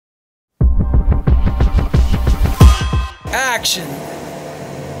action.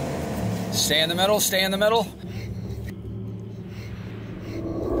 Stay in the middle, stay in the middle.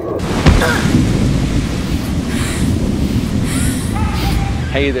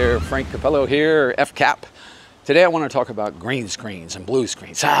 Hey there, Frank Capello here, FCAP. Today I want to talk about green screens and blue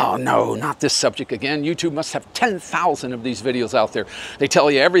screens. Oh no, not this subject again. YouTube must have 10,000 of these videos out there. They tell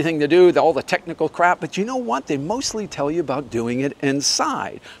you everything to do, all the technical crap, but you know what? They mostly tell you about doing it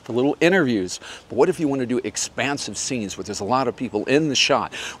inside for little interviews. But what if you want to do expansive scenes where there's a lot of people in the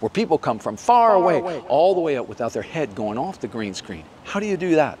shot, where people come from far away, all the way up without their head going off the green screen? How do you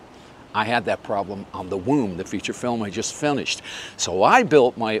do that? I had that problem on The Womb, the feature film I just finished. So I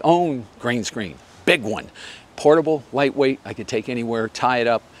built my own green screen, big one. Portable, lightweight, I could take anywhere, tie it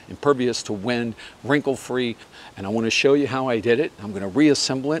up, impervious to wind, wrinkle-free, and I want to show you how I did it. I'm going to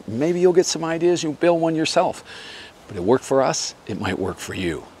reassemble it. Maybe you'll get some ideas, you'll build one yourself. But it worked for us, it might work for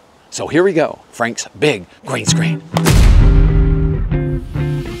you. So here we go, Frank's big green screen.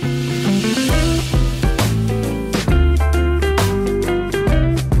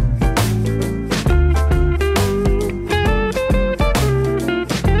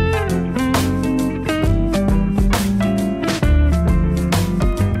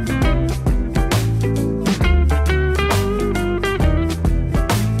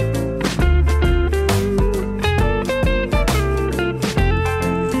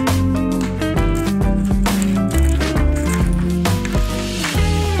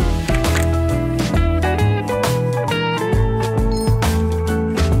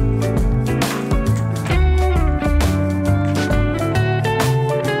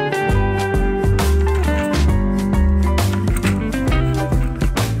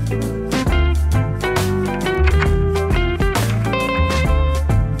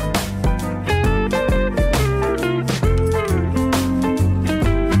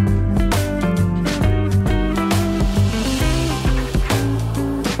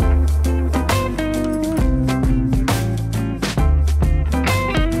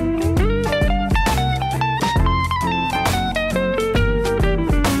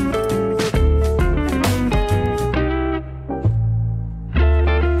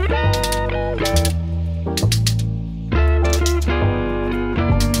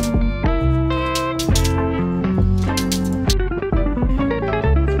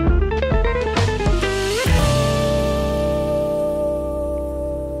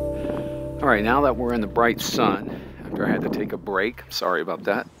 All right, now that we're in the bright sun, after I had to take a break, sorry about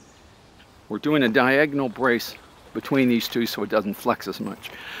that, we're doing a diagonal brace between these two so it doesn't flex as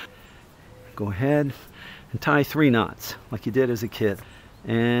much. Go ahead and tie 3 knots like you did as a kid.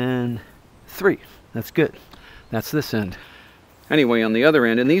 And 3, that's good. That's this end. Anyway, on the other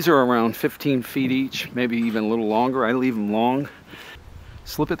end, and these are around 15 feet each, maybe even a little longer. I leave them long.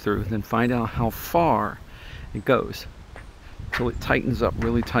 Slip it through, then find out how far it goes until it tightens up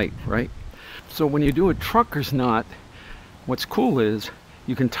really tight, right? So when you do a trucker's knot, what's cool is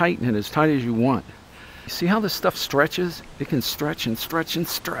you can tighten it as tight as you want. You see how this stuff stretches? It can stretch and stretch and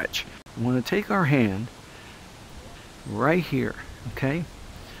stretch. We want to take our hand right here, okay?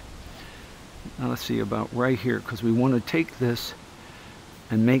 Now let's see, about right here, because we want to take this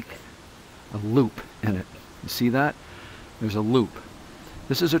and make a loop in it. You see that? There's a loop.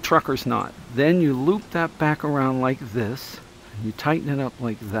 This is a trucker's knot. Then you loop that back around like this, and you tighten it up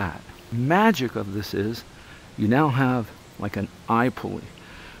like that. Magic of this is you now have like an eye pulley.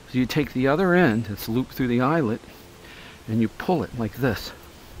 So you take the other end that's looped through the eyelet and you pull it like this.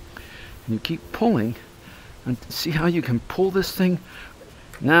 And you keep pulling and see how you can pull this thing.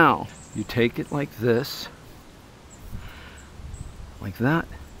 Now you take it like this, like that,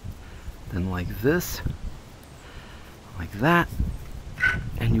 then like this, like that,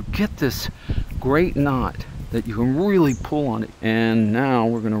 and you get this great knot that you can really pull on it. And now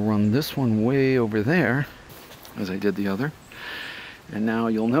we're going to run this one way over there as I did the other. And now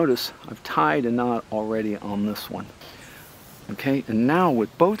you'll notice I've tied a knot already on this one. Okay, and now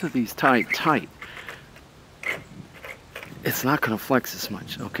with both of these tied tight, it's not going to flex as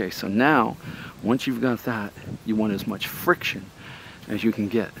much. Okay, so now once you've got that, you want as much friction as you can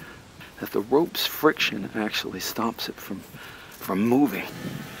get. That the rope's friction actually stops it from moving.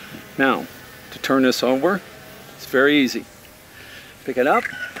 Now, to turn this over, it's very easy. Pick it up,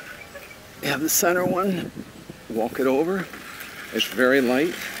 you have the center one, walk it over, it's very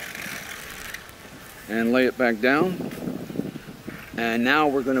light, and lay it back down. And now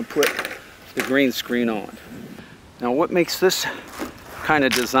we're going to put the green screen on. Now what makes this kind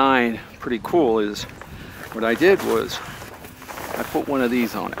of design pretty cool is what I did was I put one of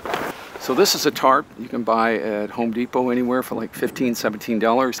these on it. So this is a tarp you can buy at Home Depot anywhere for like $15,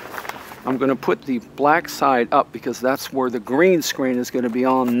 $17. I'm going to put the black side up because that's where the green screen is going to be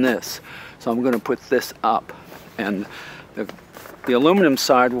on this. So I'm going to put this up, and the aluminum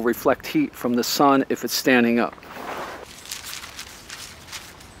side will reflect heat from the sun if it's standing up.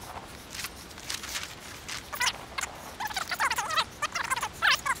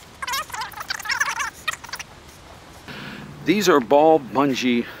 These are ball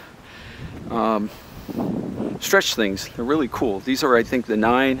bungee stretch things. They're really cool. These are, I think, the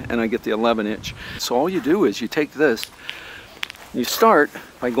 9, and I get the 11-inch. So all you do is you take this, you start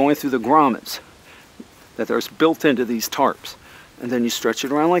by going through the grommets that are built into these tarps, and then you stretch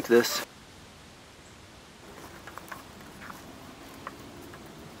it around like this.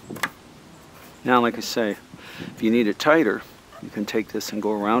 Now, like I say, if you need it tighter, you can take this and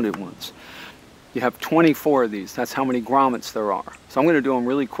go around it once. You have 24 of these. That's how many grommets there are. So I'm going to do them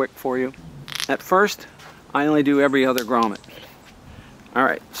really quick for you. At first, I only do every other grommet. All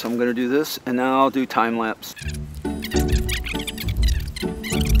right, so I'm going to do this, and now I'll do time lapse.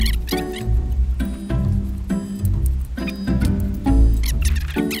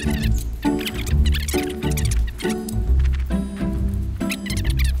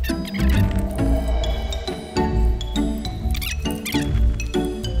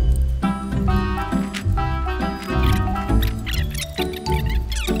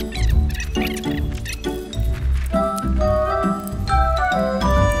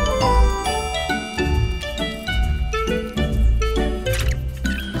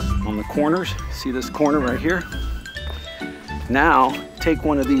 Corners, see this corner right here? Now take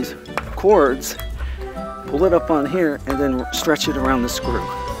one of these cords, pull it up on here, and then stretch it around the screw,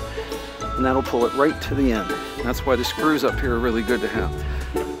 and that'll pull it right to the end. That's why the screws up here are really good to have.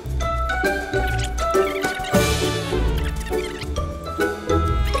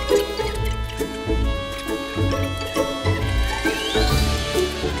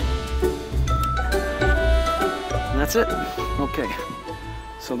 And that's it. Okay.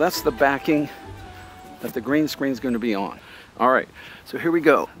 So that's the backing that the green screen is going to be on. All right, so here we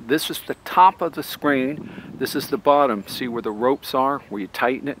go. This is the top of the screen. This is the bottom. See where the ropes are, where you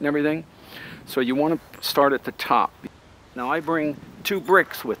tighten it and everything? So you want to start at the top. Now I bring 2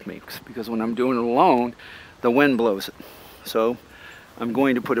 bricks with me because when I'm doing it alone, the wind blows it. So I'm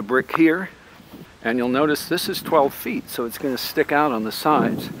going to put a brick here, and you'll notice this is 12 feet, so it's going to stick out on the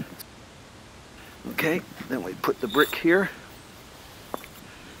sides. Okay, then we put the brick here.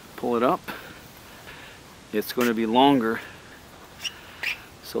 Pull it up. It's going to be longer.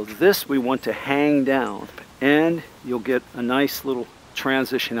 So this we want to hang down, and you'll get a nice little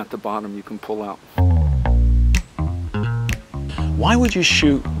transition at the bottom you can pull out. Why would you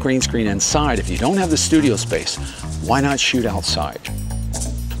shoot green screen inside if you don't have the studio space? Why not shoot outside?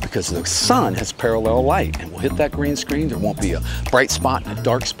 Because the sun has parallel light and will hit that green screen. There won't be a bright spot and a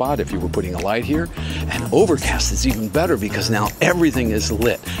dark spot if you were putting a light here. And overcast is even better because now everything is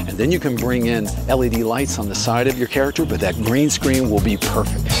lit. And then you can bring in LED lights on the side of your character, but that green screen will be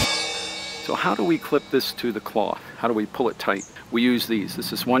perfect. So how do we clip this to the cloth? How do we pull it tight? We use these.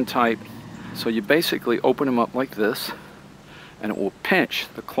 This is one type. So you basically open them up like this, and it will pinch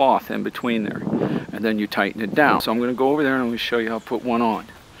the cloth in between there. And then you tighten it down. So I'm going to go over there and I'm going to show you how to put one on.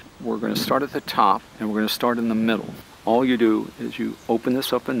 We're going to start at the top, and we're going to start in the middle. All you do is you open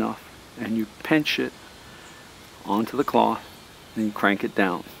this up enough, and you pinch it onto the cloth, and you crank it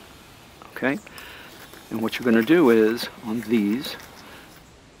down. Okay? And what you're going to do is, on these,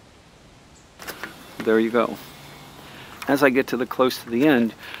 there you go. As I get to the close to the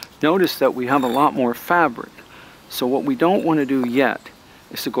end, notice that we have a lot more fabric. So what we don't want to do yet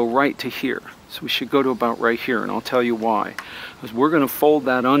is to go right to here. So we should go to about right here, and I'll tell you why. Because we're going to fold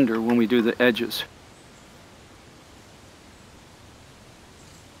that under when we do the edges.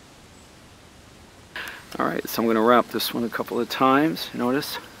 All right, so I'm going to wrap this one a couple of times.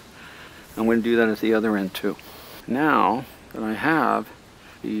 Notice? I'm going to do that at the other end too. Now that I have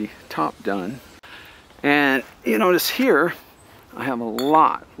the top done, and you notice here, I have a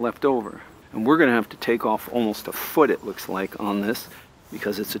lot left over. And we're going to have to take off almost a foot, it looks like, on this,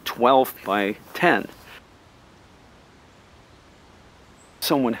 because it's a 12 by 10.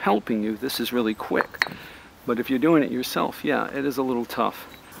 Someone helping you, this is really quick. But if you're doing it yourself, yeah, it is a little tough.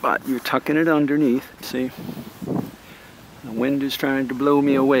 But you're tucking it underneath, see? The wind is trying to blow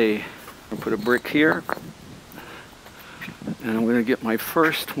me away. I'll put a brick here, and I'm going to get my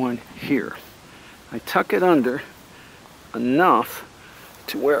first one here. I tuck it under enough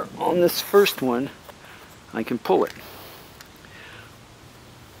to where on this first one, I can pull it.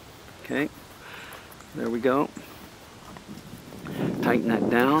 Okay, there we go. Tighten that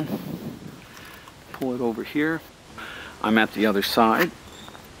down, pull it over here. I'm at the other side.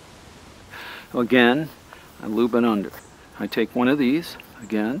 Again, I loop it under. I take one of these,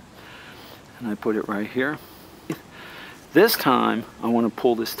 again, and I put it right here. This time, I want to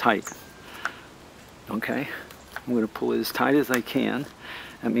pull this tight. Okay? I'm going to pull it as tight as I can.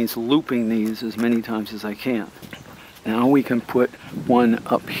 That means looping these as many times as I can. Now we can put one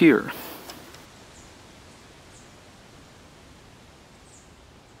up here.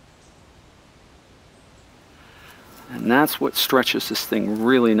 And that's what stretches this thing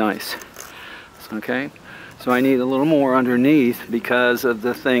really nice. Okay? So I need a little more underneath because of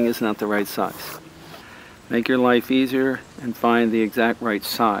the thing is not the right size. Make your life easier and find the exact right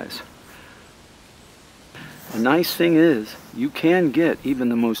size. The nice thing is you can get even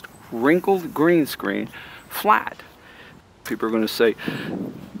the most wrinkled green screen flat. People are going to say,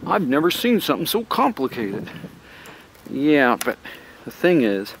 I've never seen something so complicated. Yeah, but the thing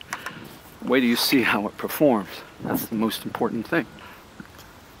is, wait till you see how it performs. That's the most important thing.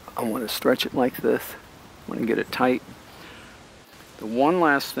 I want to stretch it like this. I want to get it tight. The one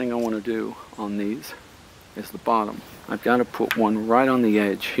last thing I want to do on these is the bottom. I've got to put one right on the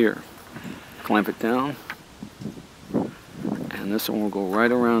edge here. Clamp it down. And this one will go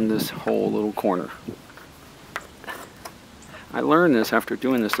right around this whole little corner. I learned this after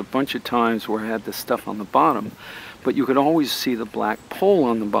doing this a bunch of times where I had this stuff on the bottom, but you could always see the black pole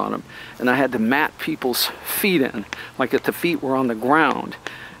on the bottom, and I had to mat people's feet in, like if the feet were on the ground.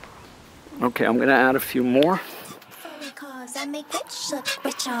 Okay, I'm gonna add a few more. I make rich look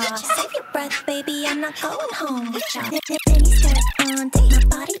richer. Save your breath, baby, I'm not going home with ya. Mini skirt on, take my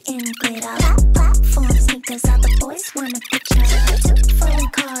body in glitter. Platform sneakers, all the boys want a picture. Two foreign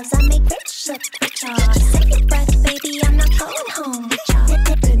cars, I make rich look richer. Save your breath, baby, I'm not going home with ya.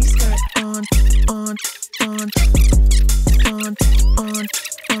 Mini skirt on. Foreign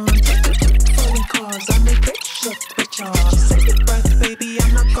cars, I make rich look richer. Save your breath, baby,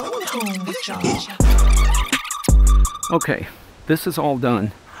 I'm not going home with ya. Okay, this is all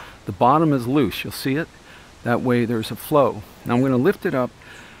done. The bottom is loose, you'll see it. That way there's a flow. Now I'm going to lift it up.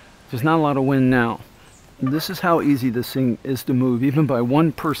 There's not a lot of wind now. And this is how easy this thing is to move, even by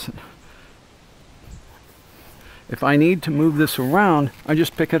one person. If I need to move this around, I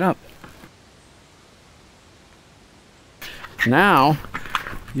just pick it up. Now,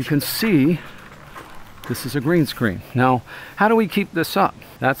 you can see this is a green screen. Now, how do we keep this up?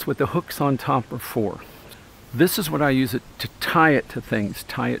 That's what the hooks on top are for. This is what I use it to tie it to things,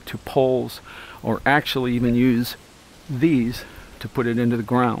 tie it to poles, or actually even use these to put it into the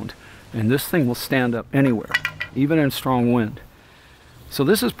ground. And this thing will stand up anywhere, even in strong wind. So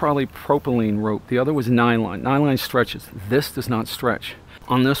this is probably propylene rope. The other was nylon. Nylon stretches. This does not stretch.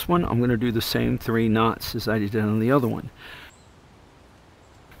 On this one, I'm going to do the same 3 knots as I did on the other one.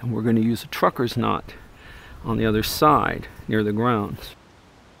 And we're going to use a trucker's knot on the other side near the ground.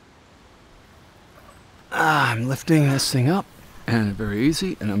 I'm lifting this thing up, and very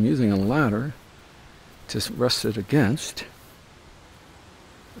easy, and I'm using a ladder to rest it against.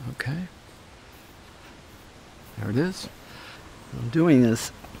 Okay, there it is. I'm doing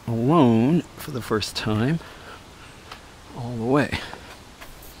this alone for the first time, all the way.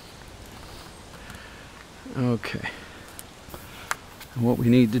 Okay, and what we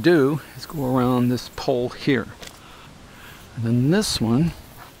need to do is go around this pole here, and then this one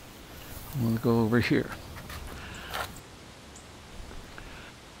will go over here.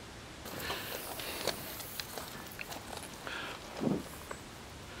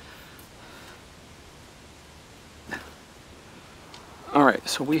 All right,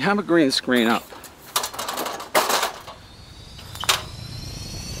 so we have a green screen up.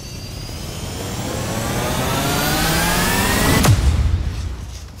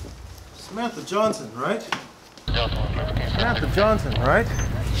 Samantha Johnson, right? Samantha Johnson, right?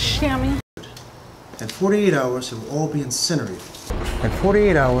 Shammy. In 48 hours, it will all be incinerated. In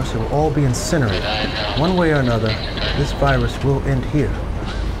 48 hours, it will all be incinerated. One way or another, this virus will end here.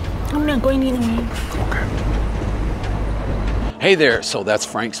 I'm not going anywhere. Okay. Hey there, so that's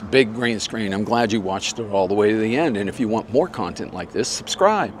Frank's big green screen. I'm glad you watched it all the way to the end. And if you want more content like this,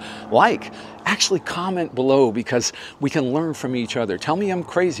 subscribe, like, actually comment below because we can learn from each other. Tell me I'm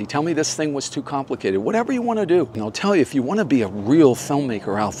crazy. Tell me this thing was too complicated. Whatever you want to do. And I'll tell you, if you want to be a real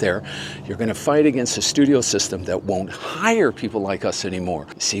filmmaker out there, you're going to fight against a studio system that won't hire people like us anymore.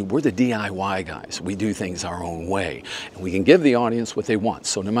 See, we're the DIY guys. We do things our own way. And we can give the audience what they want.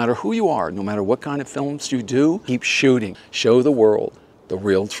 So no matter who you are, no matter what kind of films you do, keep shooting. Show the world the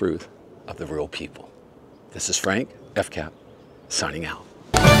real truth of the real people. This is Frank, FCAP, signing out.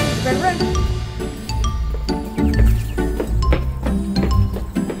 Red.